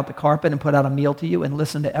and lay out the carpet and put out a meal to you and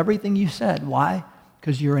listen to everything you said. Why?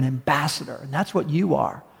 Because you're an ambassador, and that's what you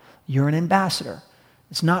are. You're an ambassador.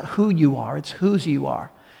 It's not who you are, it's whose you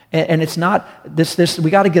are. And it's not this,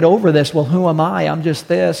 we got to get over this. Well, who am I? I'm just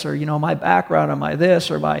this, or, my background, am I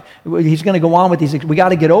this, or he's going to go on with these. We got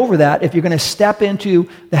to get over that. If you're going to step into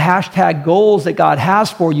the hashtag goals that God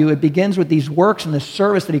has for you, it begins with these works and the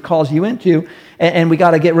service that he calls you into, and we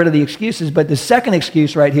got to get rid of the excuses. But the second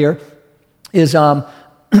excuse right here is, well,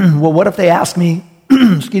 what if they ask me,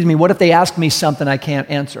 what if they ask me something I can't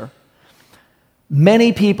answer?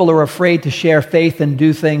 Many people are afraid to share faith and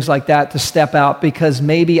do things like that, to step out, because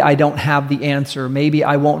maybe I don't have the answer. Maybe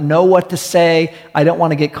I won't know what to say. I don't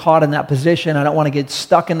want to get caught in that position. I don't want to get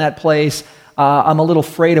stuck in that place. I'm a little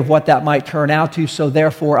afraid of what that might turn out to, so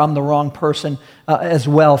therefore I'm the wrong person as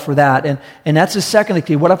well for that. And that's the second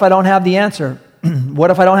key. What if I don't have the answer?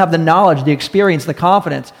 What if I don't have the knowledge, the experience, the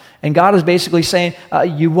confidence? And God is basically saying,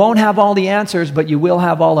 you won't have all the answers, but you will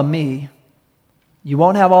have all of me. You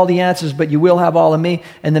won't have all the answers, but you will have all of me.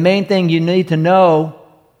 And the main thing you need to know,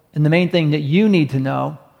 and the main thing that you need to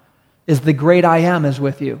know, is the great I am is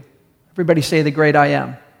with you. Everybody say the great I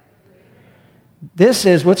am. This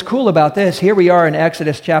is, what's cool about this, here we are in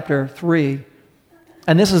Exodus chapter 3,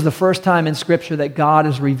 and this is the first time in Scripture that God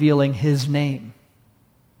is revealing his name.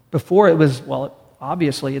 Before it was,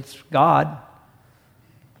 obviously it's God.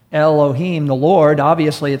 Elohim, the Lord,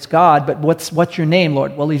 obviously it's God, but what's your name,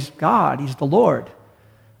 Lord? Well, he's God, he's the Lord.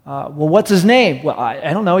 Well, what's his name? Well,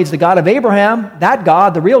 I don't know, he's the God of Abraham, that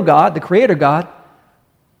God, the real God, the creator God.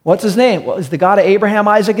 What's his name? Well, he's the God of Abraham,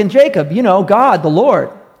 Isaac, and Jacob. God, the Lord.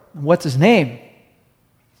 And what's his name?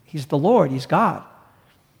 He's the Lord, he's God.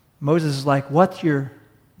 Moses is like, what's your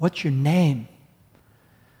name?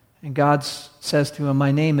 And God says to him,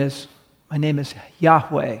 my name is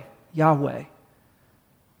Yahweh, Yahweh.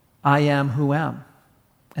 I am who am.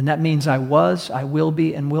 And that means I was, I will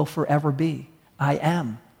be, and will forever be. I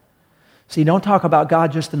am. See, don't talk about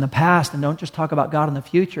God just in the past, and don't just talk about God in the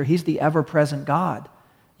future. He's the ever-present God.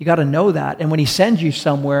 You got to know that. And when he sends you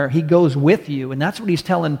somewhere, he goes with you. And that's what he's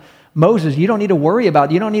telling Moses. You don't need to worry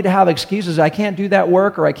about it. You don't need to have excuses. I can't do that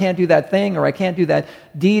work, or I can't do that thing, or I can't do that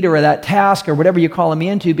deed, or that task, or whatever you're calling me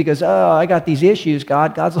into, because, I got these issues,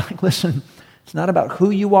 God. God's like, listen, it's not about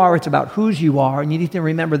who you are, it's about whose you are, and you need to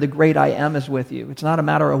remember the great I am is with you. It's not a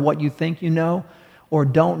matter of what you think you know or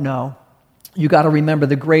don't know. You got to remember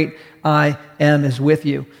the great I am is with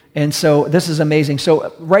you. And so this is amazing.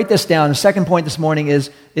 So write this down. The second point this morning is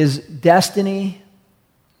destiny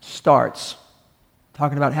starts.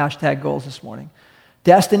 Talking about hashtag goals this morning.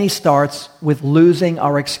 Destiny starts with losing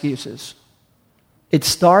our excuses. It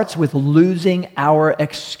starts with losing our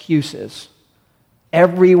excuses.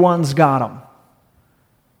 Everyone's got them.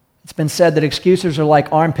 It's been said that excuses are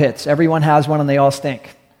like armpits. Everyone has one and they all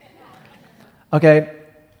stink. Okay?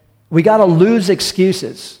 We got to lose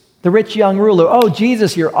excuses. The rich young ruler, oh,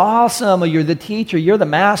 Jesus, you're awesome. Or you're the teacher. You're the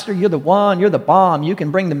master. You're the one. You're the bomb. You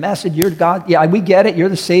can bring the message. You're God. Yeah, we get it. You're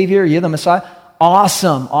the Savior. You're the Messiah.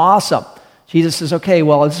 Awesome. Awesome. Jesus says, okay,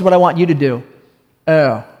 well, this is what I want you to do.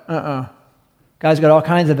 Guy's got all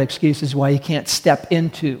kinds of excuses why he can't step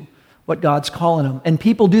into what God's calling him. And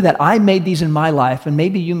people do that. I made these in my life, and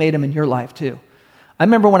maybe you made them in your life too. I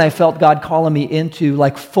remember when I felt God calling me into,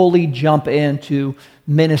 fully jump into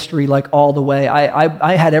ministry, all the way.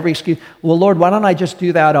 I had every excuse. Well, Lord, why don't I just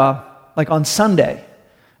do that, on Sunday?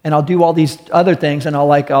 And I'll do all these other things, and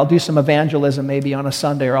I'll do some evangelism maybe on a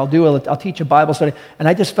Sunday, or I'll teach a Bible study. And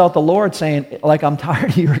I just felt the Lord saying, I'm tired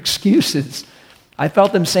of your excuses. I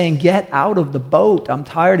felt him saying, get out of the boat. I'm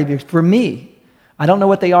tired of you. For me, I don't know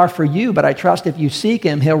what they are for you, but I trust if you seek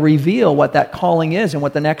him, he'll reveal what that calling is and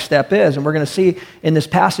what the next step is. And we're going to see in this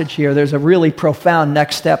passage here, there's a really profound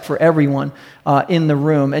next step for everyone in the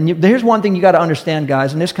room. And here's one thing you got to understand,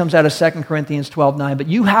 guys, and this comes out of 2 Corinthians 12:9, but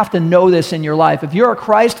you have to know this in your life. If you're a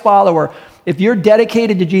Christ follower, if you're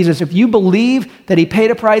dedicated to Jesus, if you believe that he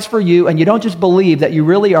paid a price for you, and you don't just believe that you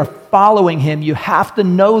really are following him, you have to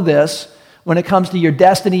know this when it comes to your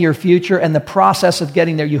destiny, your future, and the process of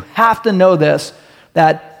getting there. You have to know this,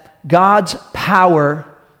 that God's power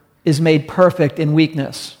is made perfect in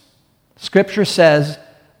weakness. Scripture says,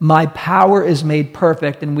 my power is made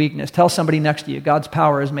perfect in weakness. Tell somebody next to you, God's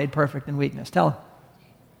power is made perfect in weakness. Tell them.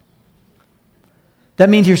 That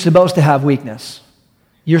means you're supposed to have weakness.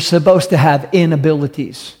 You're supposed to have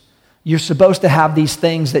inabilities. You're supposed to have these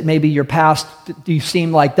things that maybe your past you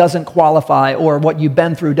seem like doesn't qualify, or what you've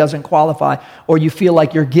been through doesn't qualify, or you feel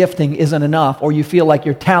like your gifting isn't enough, or you feel like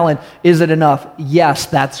your talent isn't enough. Yes,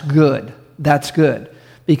 that's good. That's good.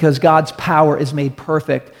 Because God's power is made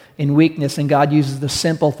perfect in weakness, and God uses the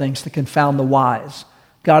simple things to confound the wise.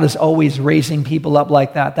 God is always raising people up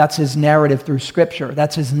like that. That's his narrative through Scripture.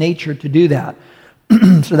 That's his nature to do that.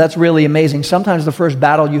 So that's really amazing. Sometimes the first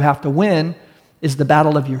battle you have to win is the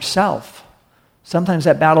battle of yourself. Sometimes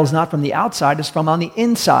that battle is not from the outside, it's from on the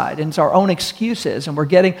inside, and it's our own excuses, and we're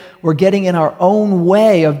getting in our own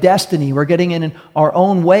way of destiny. We're getting in our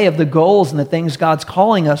own way of the goals and the things God's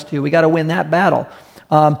calling us to. We got to win that battle.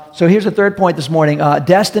 So here's the third point this morning.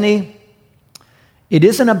 Destiny, it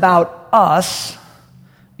isn't about us,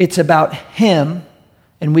 it's about Him,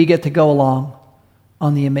 and we get to go along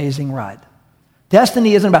on the amazing ride.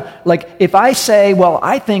 Destiny isn't about, like, if I say, well,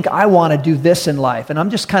 I think I want to do this in life, and I'm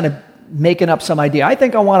just kind of making up some idea. I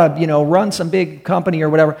think I want to, run some big company or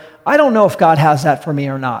whatever. I don't know if God has that for me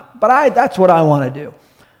or not, but that's what I want to do.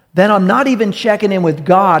 Then I'm not even checking in with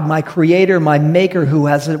God, my creator, my maker, who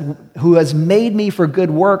has made me for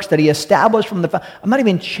good works that He established from I'm not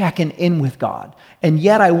even checking in with God. And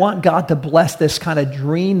yet I want God to bless this kind of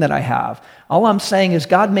dream that I have. All I'm saying is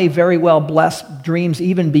God may very well bless dreams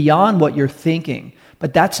even beyond what you're thinking.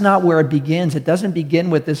 But that's not where it begins. It doesn't begin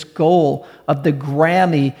with this goal of the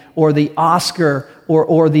Grammy or the Oscar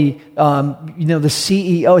or the the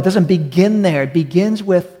CEO. It doesn't begin there. It begins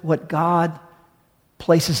with what God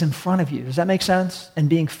places in front of you. Does that make sense? And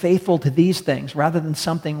being faithful to these things rather than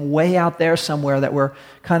something way out there somewhere that we're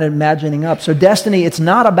kind of imagining up. So destiny, it's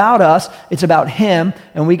not about us. It's about Him,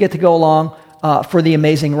 and we get to go along for the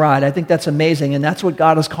amazing ride. I think that's amazing, and that's what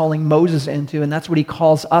God is calling Moses into, and that's what He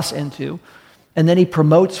calls us into. And then He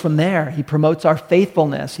promotes from there. He promotes our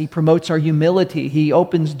faithfulness. He promotes our humility. He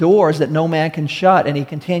opens doors that no man can shut, and He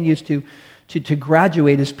continues to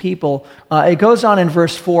graduate His people. It goes on in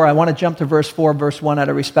verse 4. I want to jump to verse 4, verse 1 out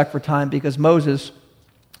of respect for time, because Moses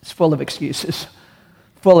is full of excuses.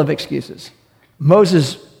 Full of excuses.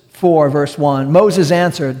 Moses 4, verse 1. Moses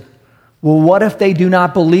answered, well, what if they do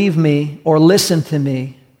not believe me or listen to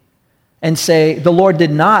me and say, the Lord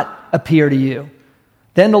did not appear to you?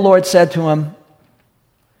 Then the Lord said to him,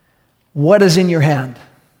 what is in your hand?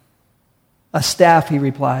 A staff, he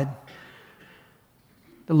replied.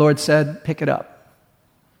 The Lord said, pick it up.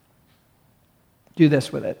 Do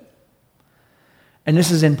this with it. And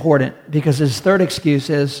this is important because his third excuse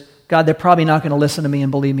is, God, they're probably not going to listen to me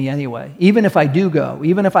and believe me anyway. Even if I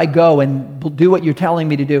go and do what you're telling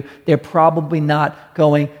me to do, they're probably not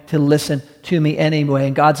going to listen to me anyway.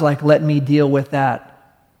 And God's like, let me deal with that.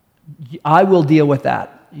 I will deal with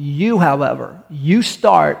that. You, however, you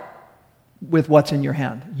start with what's in your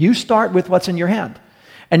hand. You start with what's in your hand.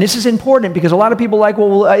 And this is important because a lot of people are like,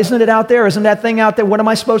 well, isn't it out there? Isn't that thing out there? What am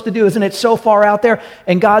I supposed to do? Isn't it so far out there?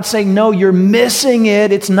 And God's saying, no, you're missing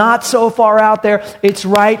it. It's not so far out there. It's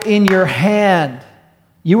right in your hand.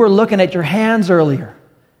 You were looking at your hands earlier.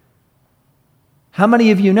 How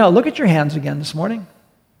many of you know? Look at your hands again this morning.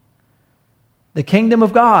 The kingdom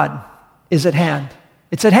of God is at hand.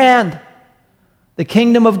 It's at hand. The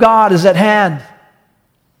kingdom of God is at hand.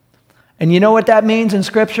 And you know what that means in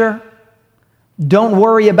Scripture? Don't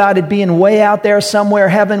worry about it being way out there somewhere,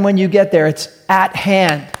 heaven, when you get there. It's at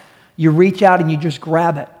hand. You reach out and you just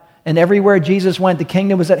grab it. And everywhere Jesus went, the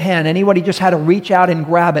kingdom was at hand. Anybody just had to reach out and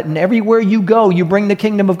grab it. And everywhere you go, you bring the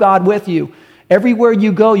kingdom of God with you. Everywhere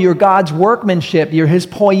you go, you're God's workmanship. You're His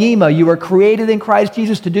poema. You were created in Christ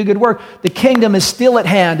Jesus to do good work. The kingdom is still at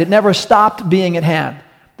hand. It never stopped being at hand.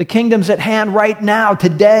 The kingdom's at hand right now,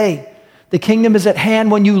 today. The kingdom is at hand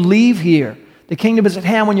when you leave here. The kingdom is at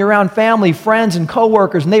hand when you're around family, friends, and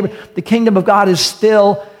coworkers, neighbors. The kingdom of God is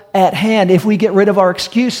still at hand. If we get rid of our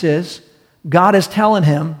excuses, God is telling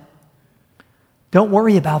him, don't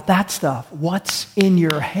worry about that stuff. What's in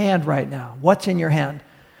your hand right now? What's in your hand?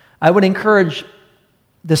 I would encourage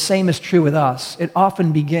the same is true with us. It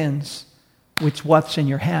often begins with what's in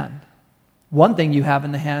your hand. One thing you have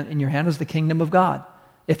in your hand is the kingdom of God.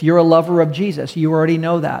 If you're a lover of Jesus, you already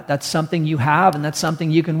know that. That's something you have, and that's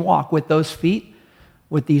something you can walk with those feet,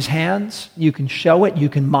 with these hands. You can show it. You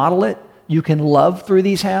can model it. You can love through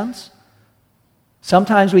these hands.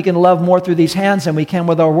 Sometimes we can love more through these hands than we can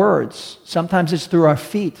with our words. Sometimes it's through our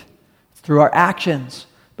feet, it's through our actions.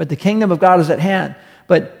 But the kingdom of God is at hand.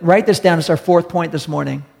 But write this down as our fourth point this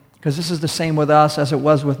morning, because this is the same with us as it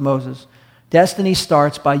was with Moses. Destiny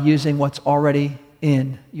starts by using what's already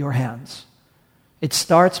in your hands. It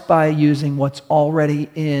starts by using what's already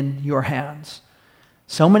in your hands.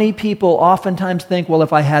 So many people oftentimes think, well,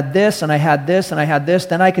 if I had this, and I had this, and I had this,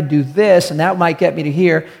 then I could do this, and that might get me to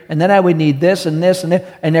here, and then I would need this, and this, and this,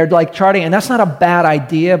 and they're like charting, and that's not a bad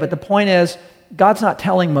idea, but the point is, God's not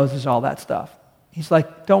telling Moses all that stuff. He's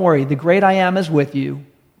like, don't worry, the great I am is with you.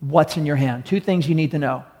 What's in your hand? Two things you need to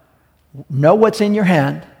know. Know what's in your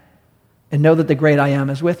hand, and know that the great I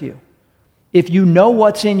am is with you. If you know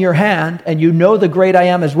what's in your hand and you know the great I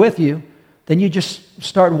am is with you, then you just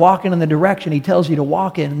start walking in the direction He tells you to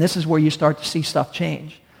walk in, and this is where you start to see stuff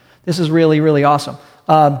change. This is really, really awesome.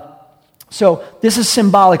 So this is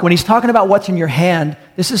symbolic. When he's talking about what's in your hand,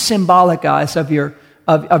 this is symbolic, guys, of your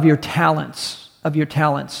talents,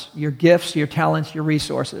 your gifts, your talents, your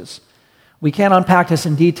resources. We can't unpack this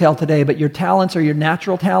in detail today, but your talents are your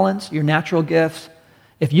natural talents, your natural gifts.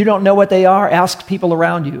 If you don't know what they are, ask people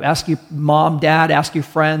around you. Ask your mom, dad, ask your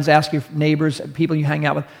friends, ask your neighbors, people you hang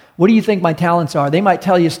out with. What do you think my talents are? They might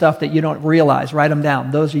tell you stuff that you don't realize. Write them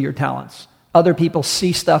down. Those are your talents. Other people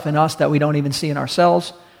see stuff in us that we don't even see in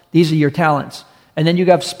ourselves. These are your talents. And then you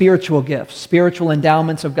have spiritual gifts, spiritual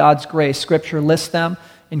endowments of God's grace. Scripture lists them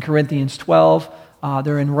in Corinthians 12.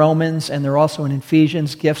 They're in Romans, and they're also in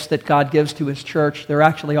Ephesians, gifts that God gives to his church. They're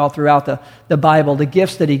actually all throughout the Bible, the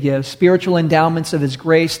gifts that he gives, spiritual endowments of his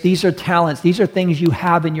grace. These are talents. These are things you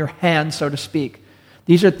have in your hand, so to speak.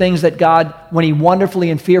 These are things that God, when he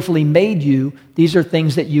wonderfully and fearfully made you, these are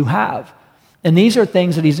things that you have. And these are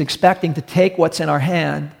things that he's expecting to take what's in our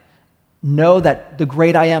hand, know that the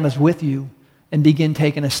great I am is with you, and begin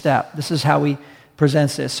taking a step. This is how he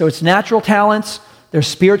presents this. So it's natural talents, there's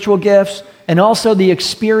spiritual gifts, and also the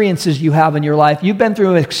experiences you have in your life. You've been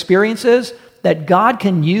through experiences that God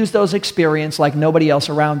can use those experiences like nobody else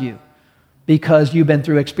around you because you've been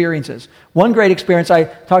through experiences. One great experience, I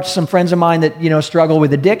talked to some friends of mine that struggle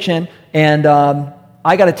with addiction, and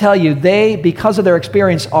I got to tell you, they, because of their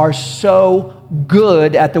experience, are so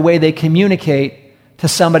good at the way they communicate to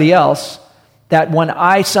somebody else that when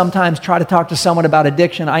I sometimes try to talk to someone about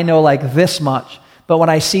addiction, I know like this much. But when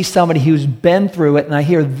I see somebody who's been through it and I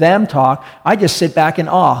hear them talk, I just sit back in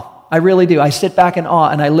awe. I really do. I sit back in awe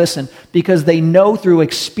and I listen because they know through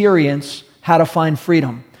experience how to find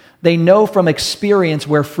freedom. They know from experience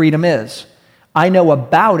where freedom is. I know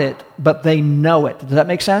about it, but they know it. Does that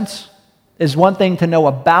make sense? It's one thing to know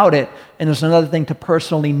about it, and it's another thing to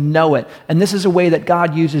personally know it. And this is a way that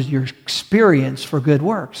God uses your experience for good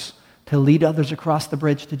works, to lead others across the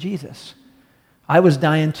bridge to Jesus. I was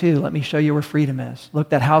dying too. Let me show you where freedom is. Look,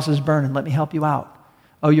 that house is burning. Let me help you out.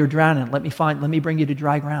 Oh, you're drowning. Let me bring you to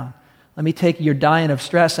dry ground. Let me take you, you're dying of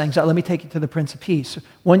stress, anxiety. Let me take you to the Prince of Peace.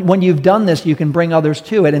 When you've done this, you can bring others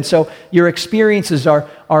to it. And so your experiences are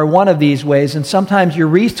one of these ways. And sometimes your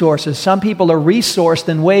resources, some people are resourced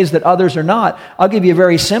in ways that others are not. I'll give you a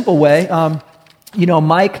very simple way.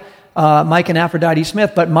 Mike and Aphrodite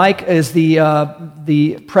Smith, but Mike is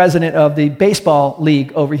the president of the baseball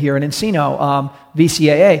league over here in Encino,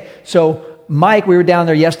 VCAA. So Mike, we were down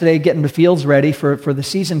there yesterday getting the fields ready for the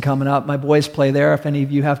season coming up. My boys play there. If any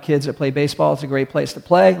of you have kids that play baseball, it's a great place to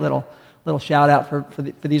play. Little shout out for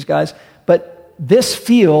these guys. But this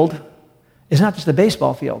field is not just a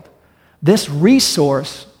baseball field. This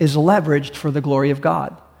resource is leveraged for the glory of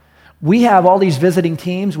God. We have all these visiting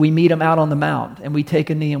teams. We meet them out on the mound, and we take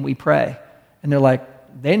a knee and we pray. And they're like,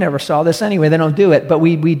 they never saw this anyway. They don't do it. But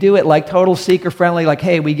we do it like total seeker-friendly, like,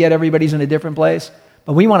 hey, we get everybody's in a different place.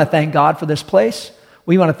 But we want to thank God for this place.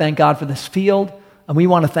 We want to thank God for this field. And we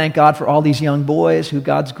want to thank God for all these young boys who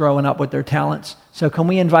God's growing up with their talents. So can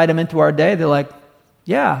we invite them into our day? They're like,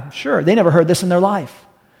 yeah, sure. They never heard this in their life.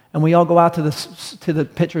 And we all go out to the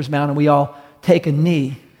pitcher's mound and we all take a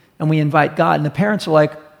knee and we invite God. And the parents are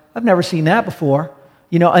like, I've never seen that before.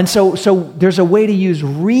 And so there's a way to use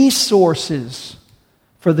resources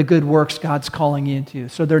for the good works God's calling you into.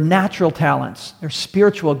 So they're natural talents. They're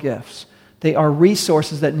spiritual gifts. They are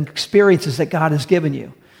resources and experiences that God has given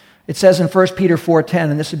you. It says in 1 Peter 4:10,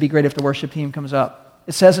 and this would be great if the worship team comes up.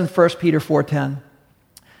 It says in 1 Peter 4:10,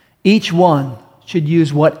 each one should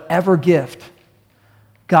use whatever gift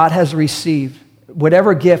God has received,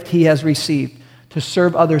 whatever gift he has received, to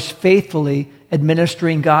serve others faithfully,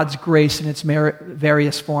 administering God's grace in its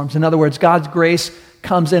various forms. In other words, God's grace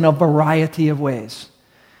comes in a variety of ways.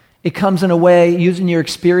 It comes in a way using your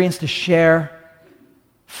experience to share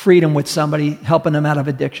freedom with somebody, helping them out of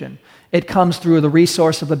addiction. It comes through the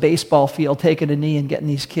resource of a baseball field, taking a knee and getting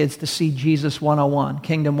these kids to see Jesus 101,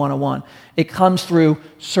 Kingdom 101. It comes through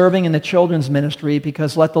serving in the children's ministry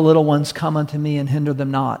because let the little ones come unto me and hinder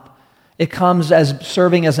them not. It comes as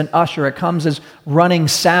serving as an usher. It comes as running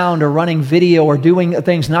sound or running video or doing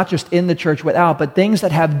things not just in the church without, but things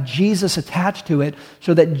that have Jesus attached to it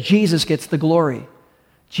so that Jesus gets the glory.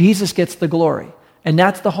 Jesus gets the glory. And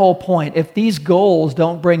that's the whole point. If these goals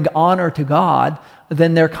don't bring honor to God,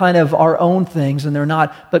 then they're kind of our own things and they're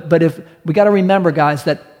not. But if we got to remember, guys,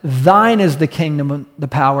 that thine is the kingdom, the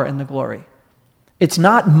power, and the glory. It's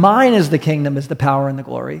not mine is the kingdom, is the power and the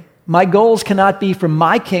glory. My goals cannot be for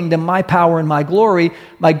my kingdom, my power, and my glory.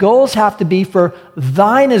 My goals have to be for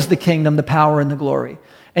thine is the kingdom, the power, and the glory.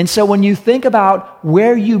 And so when you think about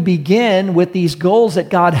where you begin with these goals that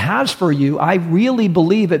God has for you, I really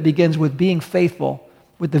believe it begins with being faithful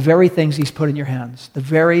with the very things he's put in your hands. The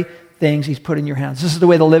very things he's put in your hands. This is the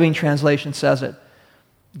way the Living Translation says it.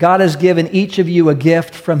 God has given each of you a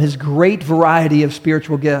gift from his great variety of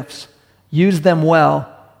spiritual gifts. Use them well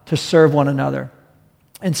to serve one another.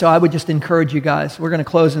 And so I would just encourage you guys. We're going to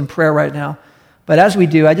close in prayer right now. But as we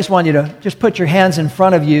do, I just want you to just put your hands in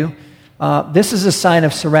front of you. This is a sign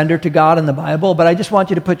of surrender to God in the Bible, but I just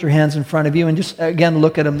want you to put your hands in front of you and just, again,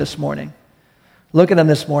 look at them this morning. Look at them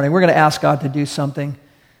this morning. We're going to ask God to do something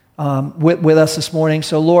with us this morning.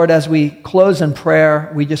 So, Lord, as we close in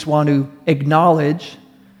prayer, we just want to acknowledge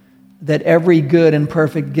that every good and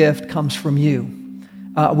perfect gift comes from you.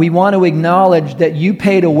 We want to acknowledge that you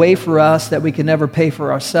paid a way for us that we can never pay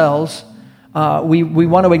for ourselves. We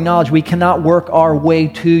want to acknowledge we cannot work our way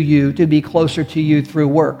to you to be closer to you through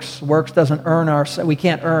works. Works doesn't earn we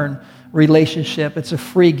can't earn relationship. It's a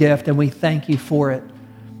free gift, and we thank you for it.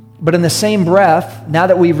 But in the same breath, now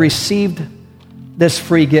that we've received this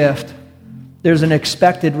free gift, there's an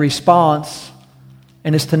expected response,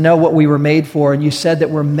 and it's to know what we were made for. And you said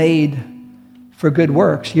that we're made for good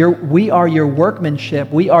works. We are your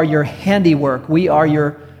workmanship. We are your handiwork. We are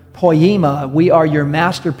your poema. We are your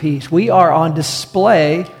masterpiece. We are on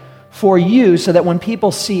display for you so that when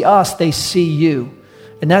people see us, they see you.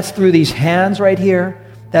 And that's through these hands right here.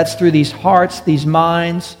 That's through these hearts, these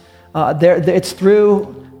minds. It's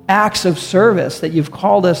through acts of service that you've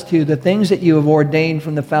called us to, the things that you have ordained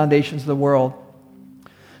from the foundations of the world.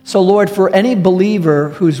 So, Lord, for any believer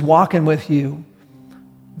who's walking with you,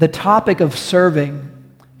 the topic of serving,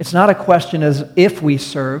 it's not a question as if we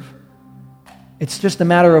serve. It's just a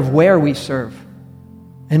matter of where we serve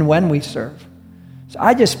and when we serve. So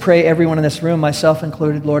I just pray everyone in this room, myself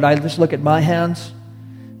included, Lord, I just look at my hands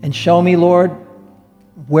and show me, Lord,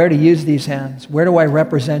 where to use these hands. Where do I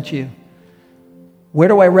represent you? Where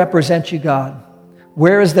do I represent you, God?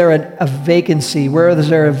 Where is there a vacancy? Where is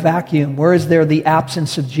there a vacuum? Where is there the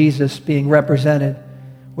absence of Jesus being represented?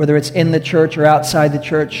 Whether it's in the church or outside the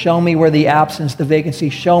church, show me where the absence, the vacancy.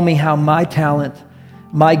 Show me how my talent,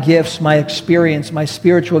 my gifts, my experience, my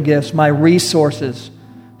spiritual gifts, my resources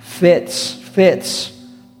fits.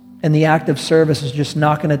 And the act of service is just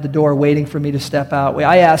knocking at the door, waiting for me to step out.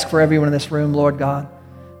 I ask for everyone in this room, Lord God,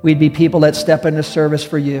 we'd be people that step into service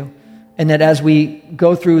for you. And that as we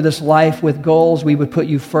go through this life with goals, we would put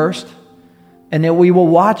you first. And that we will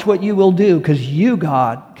watch what you will do, because you,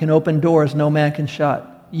 God, can open doors no man can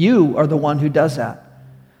shut. You are the one who does that.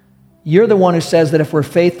 You're the one who says that if we're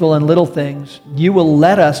faithful in little things, you will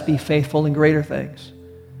let us be faithful in greater things.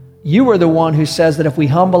 You are the one who says that if we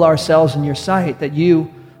humble ourselves in your sight, that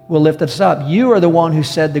you will lift us up. You are the one who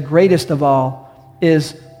said the greatest of all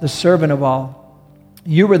is the servant of all.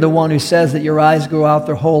 You are the one who says that your eyes go out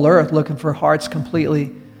the whole earth looking for hearts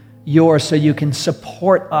completely yours so you can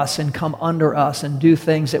support us and come under us and do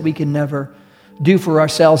things that we can never do for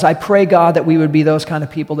ourselves. I pray, God, that we would be those kind of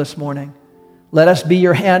people this morning. Let us be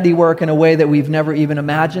your handiwork in a way that we've never even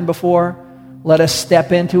imagined before. Let us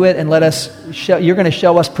step into it and let us you're going to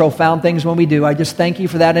show us profound things when we do. I just thank you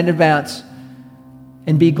for that in advance,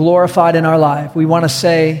 and be glorified in our life. We want to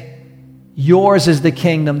say, yours is the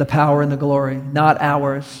kingdom, the power, and the glory, not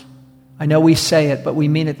ours. I know we say it, but we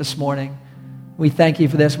mean it this morning. We thank you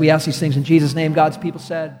for this. We ask these things in Jesus' name. God's people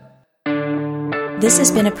said. This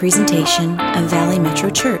has been a presentation of Valley Metro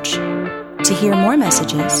Church. To hear more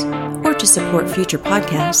messages or to support future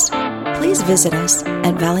podcasts, please visit us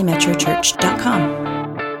at valleymetrochurch.com.